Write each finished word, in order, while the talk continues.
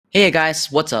Hey guys,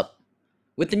 what's up?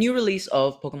 With the new release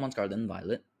of Pokemon Scarlet and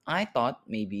Violet, I thought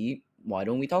maybe why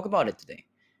don't we talk about it today?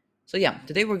 So yeah,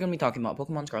 today we're gonna be talking about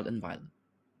Pokemon Scarlet and Violet.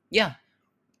 Yeah,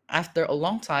 after a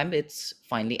long time, it's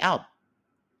finally out.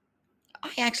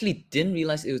 I actually didn't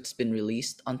realize it's been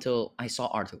released until I saw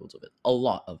articles of it, a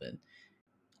lot of it.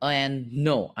 And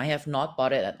no, I have not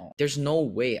bought it at all. There's no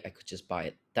way I could just buy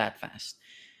it that fast.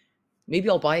 Maybe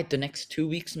I'll buy it the next 2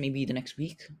 weeks, maybe the next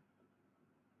week.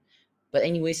 But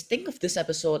anyways, think of this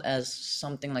episode as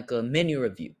something like a mini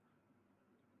review.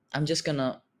 I'm just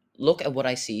gonna look at what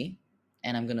I see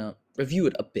and I'm gonna review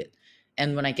it a bit.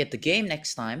 And when I get the game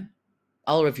next time,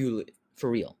 I'll review it for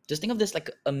real. Just think of this like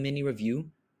a mini review,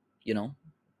 you know?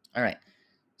 All right.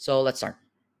 So let's start.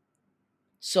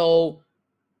 So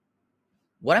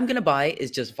what I'm gonna buy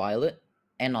is just Violet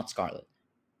and not Scarlet.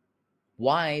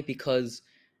 Why? Because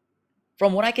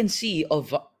from what I can see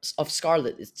of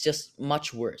Scarlet, it's just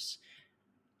much worse.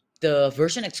 The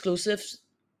version exclusives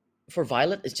for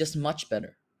Violet is just much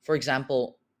better. For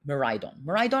example, Miraidon.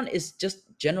 Miraidon is just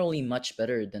generally much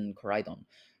better than Coridon.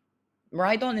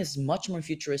 Miraidon is much more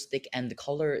futuristic and the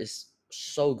color is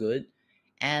so good.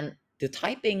 And the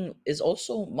typing is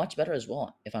also much better as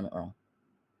well, if I'm not wrong.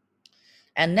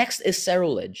 And next is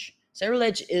Cerulege.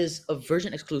 Cerulege is a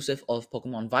version exclusive of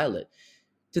Pokemon Violet.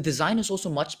 The design is also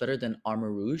much better than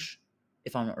Armor Rouge,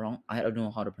 if I'm not wrong. I don't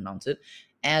know how to pronounce it.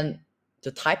 And the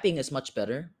typing is much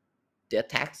better. The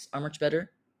attacks are much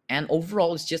better. And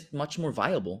overall, it's just much more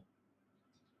viable.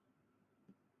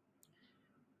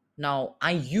 Now,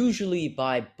 I usually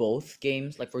buy both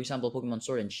games. Like for example, Pokemon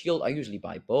Sword and Shield, I usually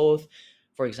buy both.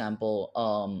 For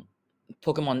example,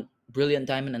 Pokemon Brilliant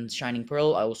Diamond and Shining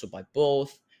Pearl, I also buy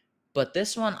both. But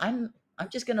this one, I'm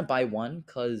just gonna buy one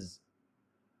because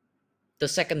the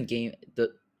second game,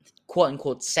 the quote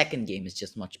unquote second game, is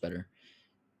just much better.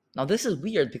 Now this is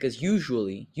weird because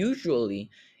usually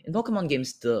in Pokemon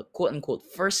games, the quote unquote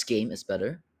first game is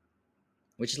better,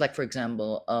 which is like for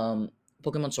example,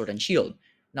 Pokemon Sword and Shield.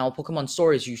 Now Pokemon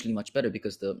Sword is usually much better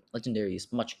because the legendary is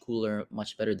much cooler,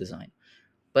 much better design.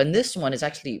 But in this one, it's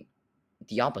actually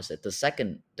the opposite.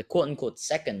 The quote unquote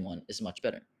second one is much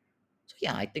better. So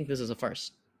yeah, I think this is a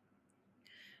first.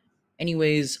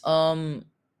 Anyways,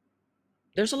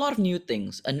 there's a lot of new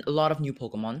things and a lot of new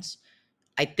Pokemons.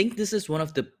 I think this is one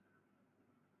of the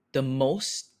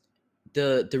most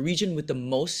the region with the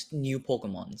most new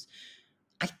Pokemons.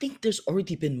 I think there's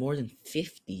already been more than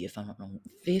 50, if I'm not wrong,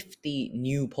 50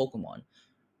 new Pokemon.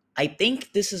 I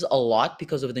think this is a lot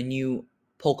because of the new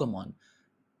Pokemon.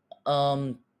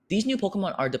 These new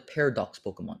Pokemon are the Paradox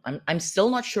Pokemon. I'm still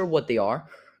not sure what they are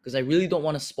because I really don't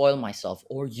want to spoil myself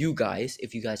or you guys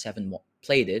if you guys haven't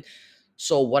played it.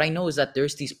 So what I know is that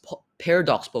there's these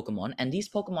Paradox Pokemon, and these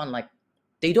Pokemon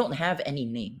they don't have any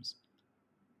names.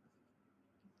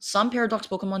 Some Paradox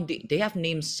Pokemon they have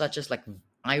names such as like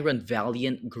Iron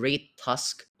Valiant, Great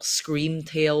Tusk, Scream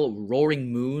Tail,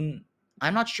 Roaring Moon.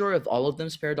 I'm not sure if all of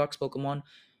them's Paradox Pokemon.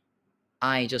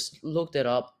 I just looked it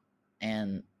up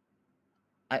and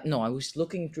I was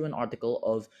looking through an article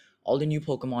of all the new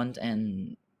Pokemon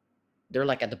and they're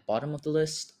like at the bottom of the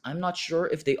list. I'm not sure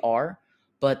if they are,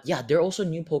 but yeah, they're also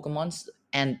new Pokemons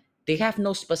and they have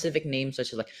no specific names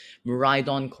such as like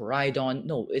Miraidon, Coridon.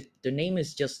 No, their name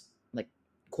is just like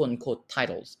quote unquote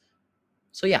titles.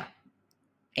 So yeah.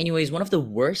 Anyways, one of the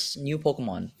worst new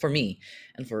Pokemon for me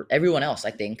and for everyone else,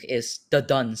 I think, is the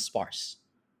Dunsparce.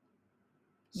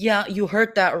 Yeah, you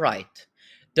heard that right.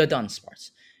 The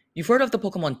Dunsparce. You've heard of the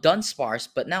Pokemon Dunsparce,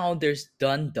 but now there's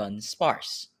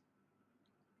Dunsparce.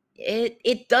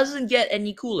 It doesn't get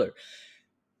any cooler.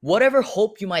 Whatever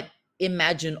hope you might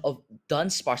imagine of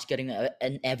Dunsparce getting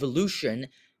an evolution,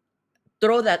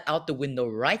 throw that out the window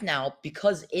right now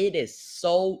because it is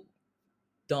so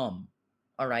dumb.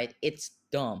 All right, it's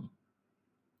dumb.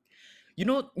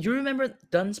 You remember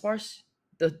Dunsparce,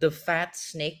 the fat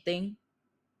snake thing,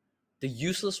 the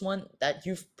useless one that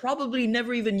you've probably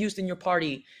never even used in your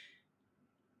party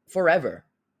forever.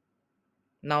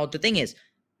 Now the thing is,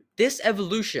 this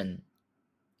evolution,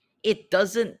 it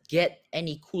doesn't get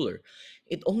any cooler.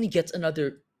 It only gets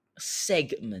another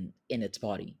segment in its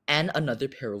body and another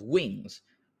pair of wings.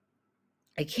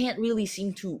 I can't really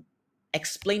seem to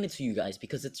explain it to you guys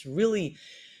because it's really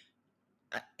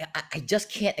I just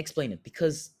can't explain it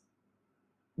because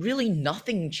really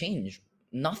nothing changed.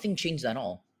 Nothing changed at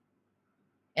all.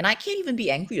 And I can't even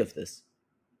be angry of this.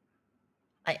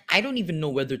 I don't even know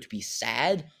whether to be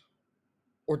sad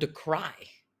or to cry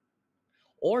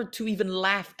or to even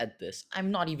laugh at this. I'm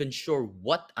not even sure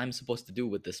what I'm supposed to do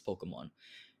with this Pokemon.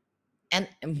 And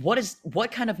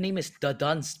what kind of name is the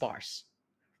Dunsparce?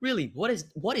 Really, what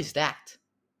is that?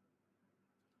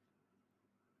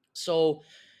 So,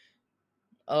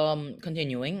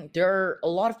 continuing, there are a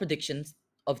lot of predictions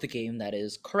of the game that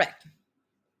is correct.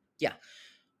 Yeah,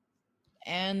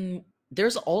 and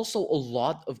there's also a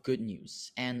lot of good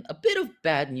news and a bit of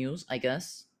bad news, I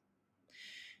guess.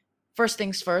 First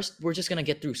things first, we're just gonna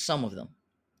get through some of them.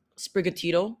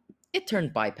 Sprigatito, it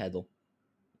turned bipedal.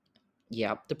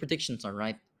 Yeah, the predictions are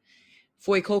right.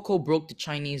 Fuecoco broke the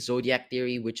Chinese zodiac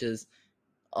theory, which is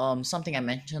something I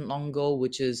mentioned long ago,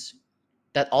 which is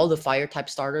that all the fire type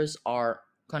starters are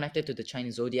connected to the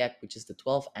Chinese zodiac, which is the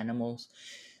 12 animals.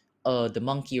 The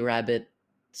monkey, rabbit,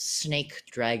 snake,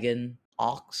 dragon,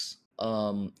 ox,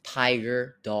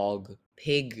 tiger, dog,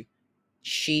 pig,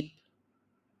 sheep,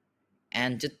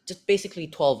 and just basically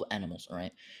 12 animals, all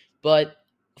right? But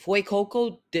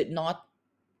Fuecoco did not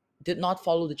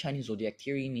follow the Chinese zodiac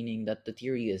theory, meaning that the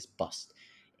theory is bust.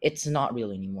 It's not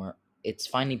real anymore. It's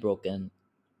finally broken,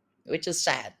 which is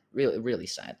sad, really, really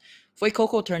sad.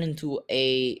 Fuecoco turned into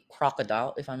a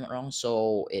crocodile, if I'm not wrong,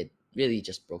 so it really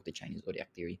just broke the Chinese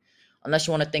zodiac theory. Unless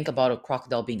you want to think about a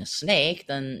crocodile being a snake,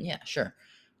 then yeah, sure.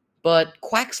 But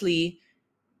Quaxley,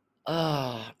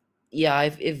 uh yeah,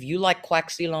 if you like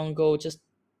Quaxley long ago, just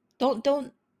don't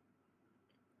don't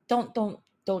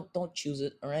don't choose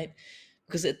it, all right?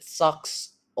 Because it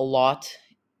sucks a lot.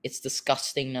 It's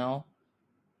disgusting now.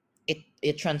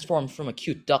 It transformed from a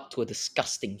cute duck to a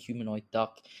disgusting humanoid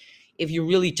duck. If you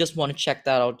really just want to check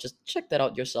that out, just check that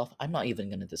out yourself. I'm not even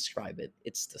gonna describe it.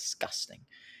 It's disgusting.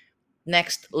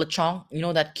 Next, Lechonk, you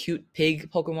know that cute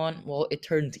pig Pokemon? Well, it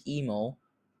turned emo,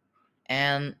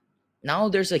 and now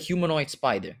there's a humanoid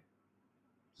spider.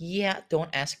 Yeah, don't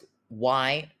ask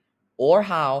why or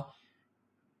how.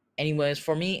 Anyways,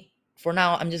 for me, for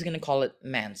now, I'm just gonna call it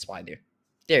man spider.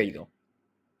 There you go.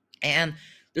 And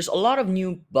there's a lot of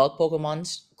new bug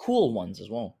Pokemons, cool ones as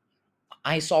well.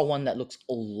 I saw one that looks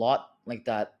a lot like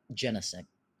that Genesect.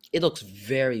 It looks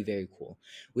very, very cool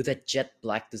with that jet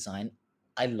black design.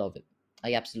 I love it.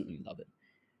 I absolutely love it.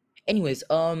 Anyways,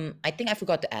 I think I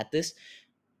forgot to add this.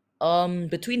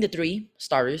 Between the three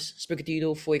starters,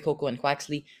 Sprigatito, Fuecoco, and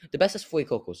Quaxley, the best is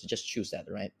Fuecoco, so just choose that,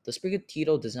 right? The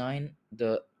Sprigatito design,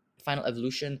 the final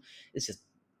evolution, is just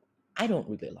I don't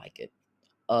really like it.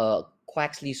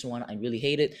 Quaxley's one, I really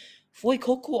hate it.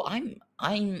 Fuecoco,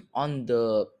 I'm on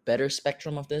the better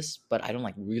spectrum of this, but I don't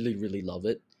like really really love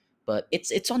it. But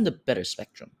it's on the better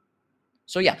spectrum.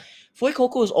 So yeah,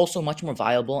 Fuecoco is also much more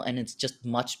viable, and it's just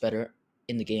much better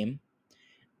in the game.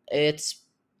 It's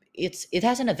it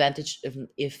has an advantage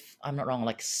if I'm not wrong,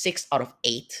 like 6 out of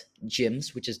 8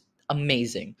 gyms, which is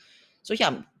amazing. So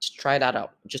yeah, just try that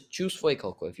out. Just choose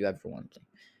Fuecoco if you ever want to play.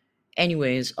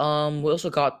 Anyways, we also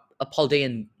got a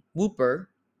Paldean Wooper,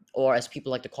 or as people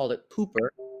like to call it, Pooper,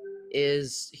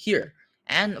 is here.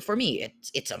 And for me,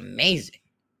 it's amazing.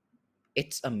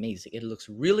 It's amazing. It looks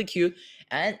really cute,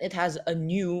 and it has a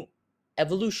new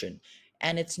evolution.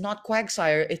 And it's not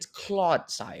Quagsire, it's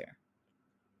Claude-sire.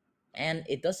 And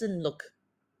it does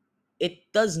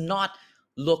not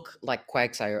look like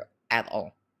Quagsire at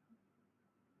all.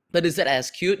 But is it as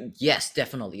cute? Yes,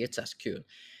 definitely, it's as cute.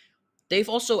 They've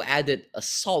also added a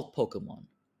salt Pokemon,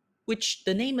 which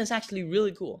the name is actually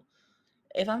really cool.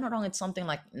 If I'm not wrong, it's something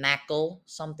like Knackle,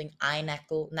 something I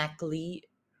Knackle, Knackly.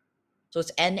 So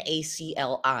it's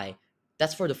Nacli.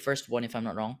 That's for the first one, if I'm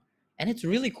not wrong. And it's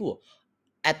really cool.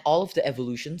 At all of the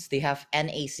evolutions, they have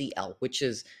NaCl, which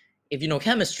is, if you know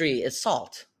chemistry, is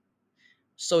salt,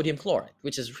 sodium chloride,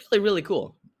 which is really, really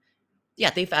cool.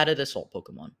 Yeah, they've added a salt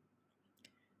Pokemon.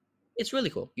 It's really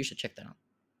cool. You should check that out.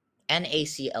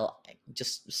 Nacli.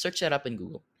 Just search that up in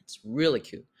Google. It's really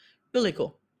cute. Really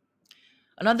cool.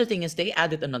 Another thing is they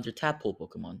added another tadpole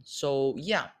Pokemon. So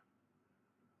yeah,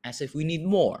 as if we need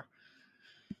more.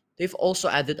 They've also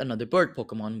added another bird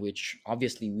Pokemon, which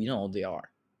obviously we know they are.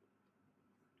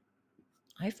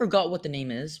 I forgot what the name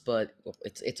is, but well,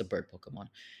 it's a bird Pokemon.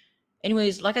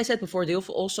 Anyways, like I said before, they've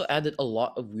also added a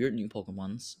lot of weird new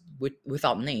Pokemons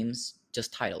without names,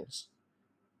 just titles.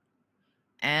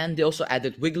 And they also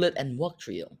added Wiglet and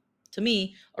Wugtrio. To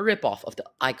me, a ripoff of the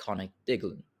iconic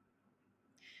Diglett.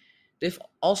 They've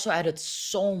also added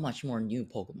so much more new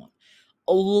Pokemon.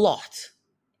 A lot.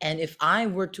 And if I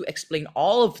were to explain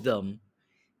all of them,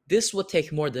 this would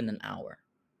take more than an hour.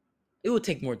 It would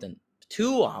take more than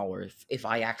 2 hours if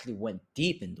I actually went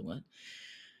deep into it.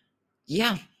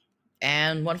 Yeah,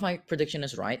 and one of my prediction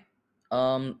is right.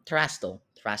 Terastal,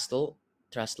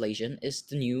 translation is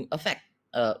the new effect,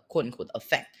 quote unquote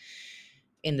effect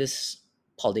in this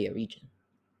Paldea region.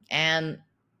 And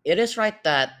it is right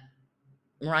that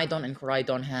Miraidon and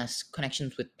Koraidon has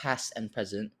connections with past and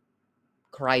present.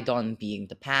 Koraidon being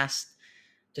the past,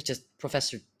 such as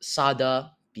Professor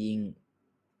Sada being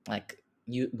like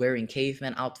you wearing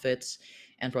caveman outfits,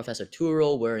 and Professor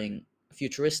Turo wearing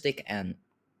futuristic, and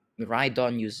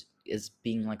Miraidon is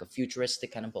being like a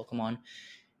futuristic kind of Pokemon.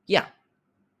 Yeah,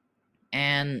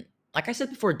 and like I said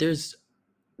before, there's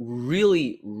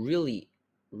really, really,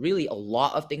 really a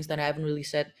lot of things that I haven't really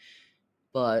said,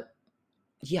 but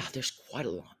yeah, there's quite a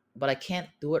lot. But I can't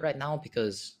do it right now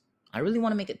because I really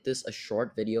want to make it this a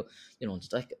short video.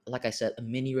 Just like I said, a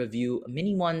mini review, a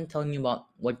mini one telling you about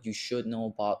what you should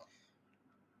know about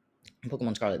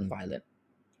Pokemon Scarlet and Violet.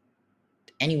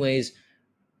 Anyways,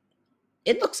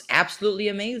 it looks absolutely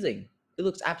amazing. It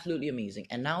looks absolutely amazing.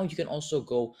 And now you can also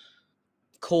go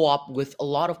co-op with a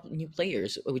lot of new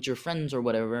players with your friends or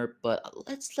whatever. But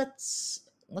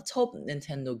let's hope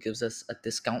Nintendo gives us a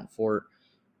discount for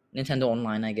Nintendo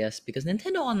Online, I guess, because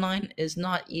Nintendo Online is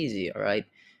not easy, all right?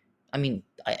 I mean,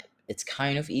 it's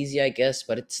kind of easy, I guess,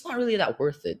 but it's not really that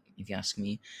worth it, if you ask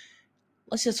me.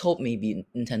 Let's just hope maybe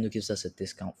Nintendo gives us a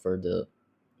discount for the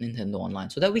Nintendo Online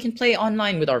so that we can play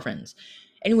online with our friends.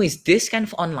 Anyways, this kind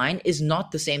of online is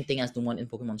not the same thing as the one in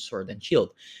Pokemon Sword and Shield.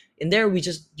 In there, we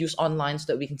just use online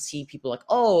so that we can see people like,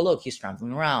 oh, look, he's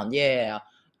traveling around, yeah.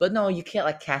 But no, you can't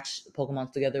like catch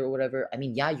Pokemon together or whatever. I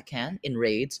mean, yeah, you can in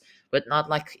raids, but not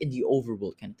like in the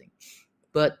overworld kind of thing.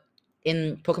 But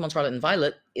in Pokemon Scarlet and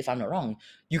Violet, if I'm not wrong,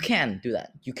 you can do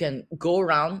that. You can go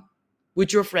around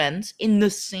with your friends in the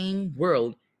same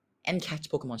world and catch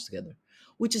Pokemons together,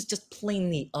 which is just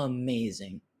plainly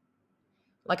amazing.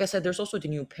 Like I said, there's also the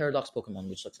new Paradox Pokemon,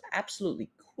 which looks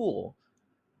absolutely cool.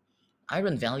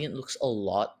 Iron Valiant looks a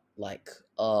lot like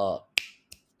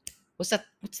what's that?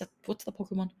 What's the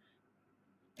Pokemon?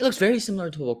 It looks very similar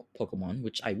to a Pokemon,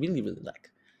 which I really really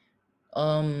like.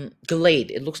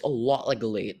 Gallade. It looks a lot like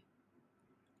Gallade.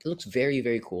 It looks very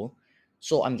very cool.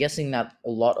 So I'm guessing that a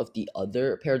lot of the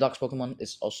other Paradox Pokemon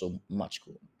is also much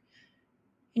cooler.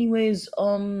 Anyways,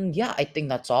 yeah, I think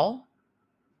that's all.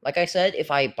 Like I said,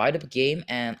 if I buy the game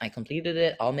and I completed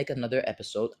it, I'll make another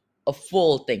episode, a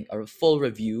full thing or a full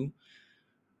review.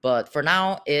 But for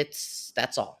now,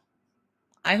 that's all.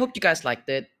 I hope you guys liked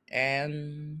it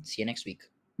and see you next week.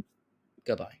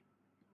 Goodbye.